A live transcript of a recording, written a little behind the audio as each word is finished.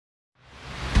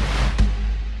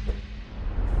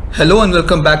Hello and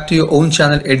welcome back to your own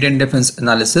channel Indian Defense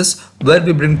Analysis, where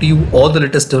we bring to you all the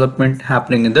latest development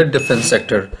happening in the defense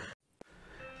sector.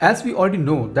 As we already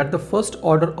know that the first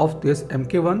order of this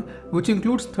MK1, which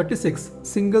includes 36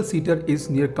 single-seater, is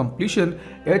near completion,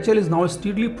 HAL is now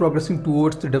steadily progressing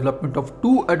towards the development of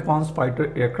two advanced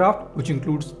fighter aircraft, which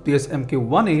includes Tejas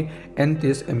MK1A and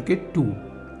Tejas MK2.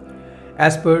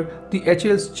 As per the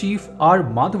HAL's chief R.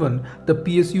 Madhavan, the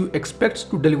PSU expects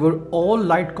to deliver all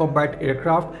light combat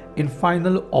aircraft in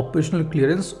final operational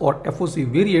clearance or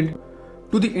FOC variant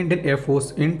to the Indian Air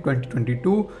Force in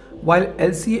 2022, while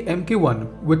LCA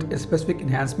MK1 with specific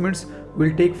enhancements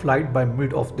will take flight by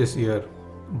mid of this year.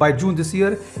 By June this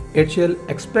year, HAL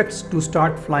expects to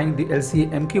start flying the LCA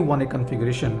MK1A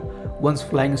configuration. Once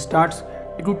flying starts,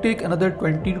 it will take another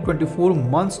 20 to 24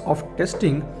 months of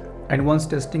testing, and once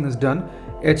testing is done,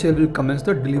 HAL will commence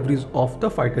the deliveries of the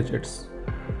fighter jets.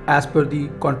 As per the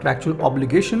contractual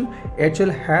obligation, HAL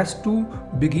has to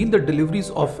begin the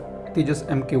deliveries of Tejas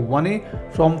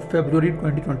MK1A from February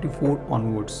 2024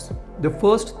 onwards. The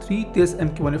first 3 Tejas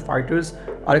MK1A fighters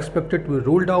are expected to be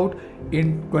rolled out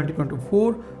in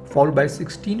 2024, followed by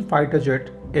 16 fighter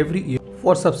jets every year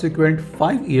for subsequent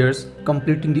 5 years,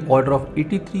 completing the order of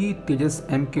 83 Tejas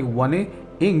MK1A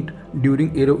inked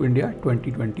during Aero India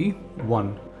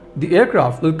 2021. The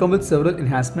aircraft will come with several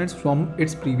enhancements from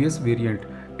its previous variant.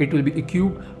 It will be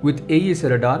equipped with AESA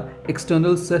radar,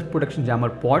 external self-protection jammer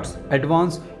pods,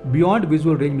 advanced beyond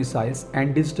visual range missiles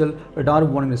and digital radar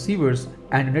warning receivers,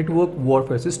 and a network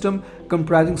warfare system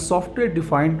comprising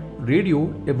software-defined radio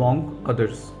among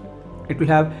others. It will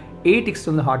have 8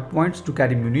 external hardpoints to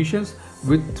carry munitions,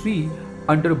 with 3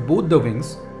 under both the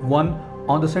wings, 1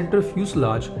 on the center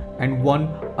fuselage and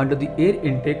 1 under the air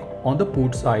intake on the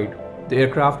port side. The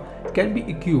aircraft can be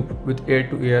equipped with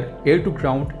air-to-air,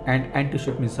 air-to-ground and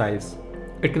anti-ship missiles.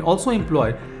 It can also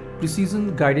employ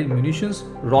precision-guided munitions,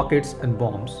 rockets and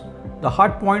bombs. The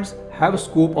hardpoints have a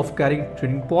scope of carrying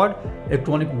training pod,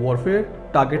 electronic warfare,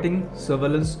 targeting,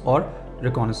 surveillance or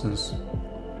reconnaissance.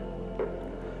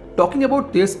 Talking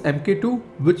about Tejas MK2,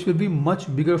 which will be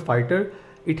much bigger fighter,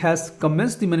 it has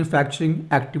commenced the manufacturing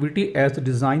activity as the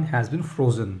design has been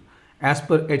frozen. As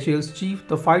per HAL's chief,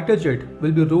 the fighter jet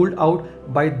will be rolled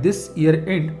out by this year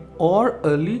end or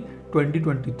early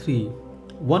 2023.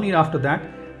 1 year after that,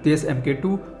 Tejas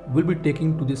MK2 will be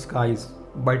taking to the skies.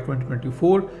 By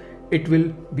 2024, it will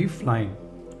be flying.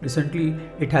 Recently,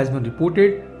 it has been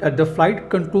reported that the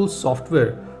flight control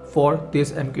software for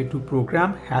Tejas MK2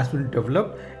 program has been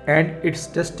developed and its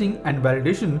testing and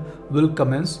validation will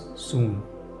commence soon.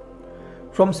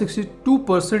 From 62%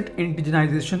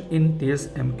 indigenization in Tejas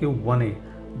MK1A,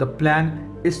 the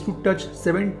plan is to touch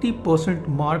 70%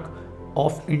 mark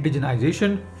of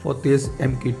indigenization for Tejas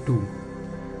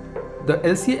MK2. The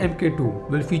LCA MK2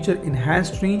 will feature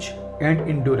enhanced range and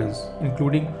endurance,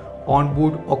 including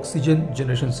onboard oxygen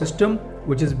generation system,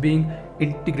 which is being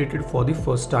integrated for the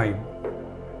first time.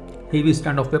 Heavy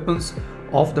standoff weapons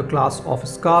of the class of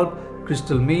Scalp,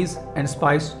 Crystal Maze and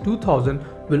Spice 2000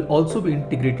 will also be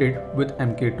integrated with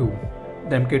MK2.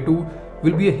 The MK2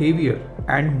 will be a heavier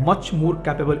and much more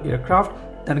capable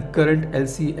aircraft than current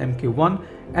LCA MK1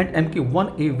 and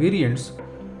MK1A variants.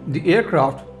 The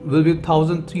aircraft will be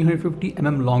 1350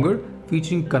 mm longer,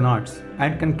 featuring canards,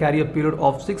 and can carry a payload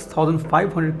of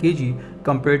 6500 kg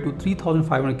compared to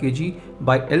 3500 kg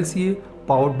by LCA,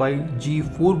 powered by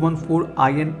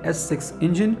G414IN S6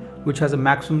 engine, which has a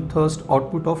maximum thrust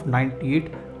output of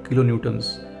 98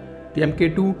 kilonewtons. The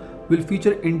MK2 will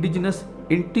feature indigenous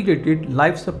integrated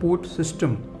life support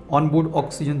system, onboard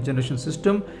oxygen generation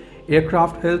system,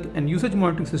 aircraft health and usage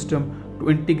monitoring system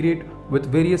to integrate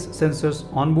with various sensors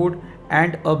on board,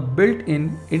 and a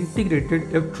built-in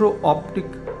integrated electro-optic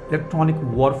electronic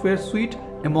warfare suite,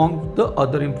 among the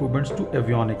other improvements to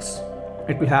avionics.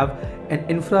 It will have an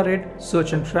infrared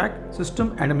search and track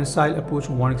system and a missile approach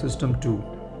warning system too.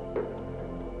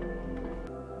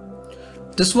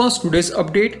 This was today's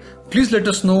update. Please let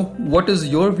us know what is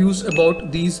your views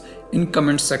about these in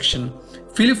comment section.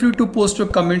 Feel free to post your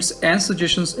comments and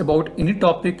suggestions about any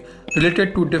topic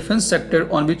related to defense sector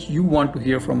on which you want to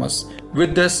hear from us.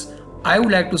 With this, I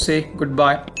would like to say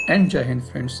goodbye and Jai Hind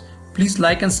friends. Please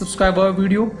like and subscribe our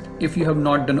video if you have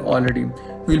not done already.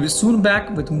 We'll be soon back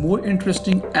with more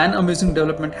interesting and amazing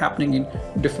development happening in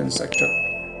defense sector.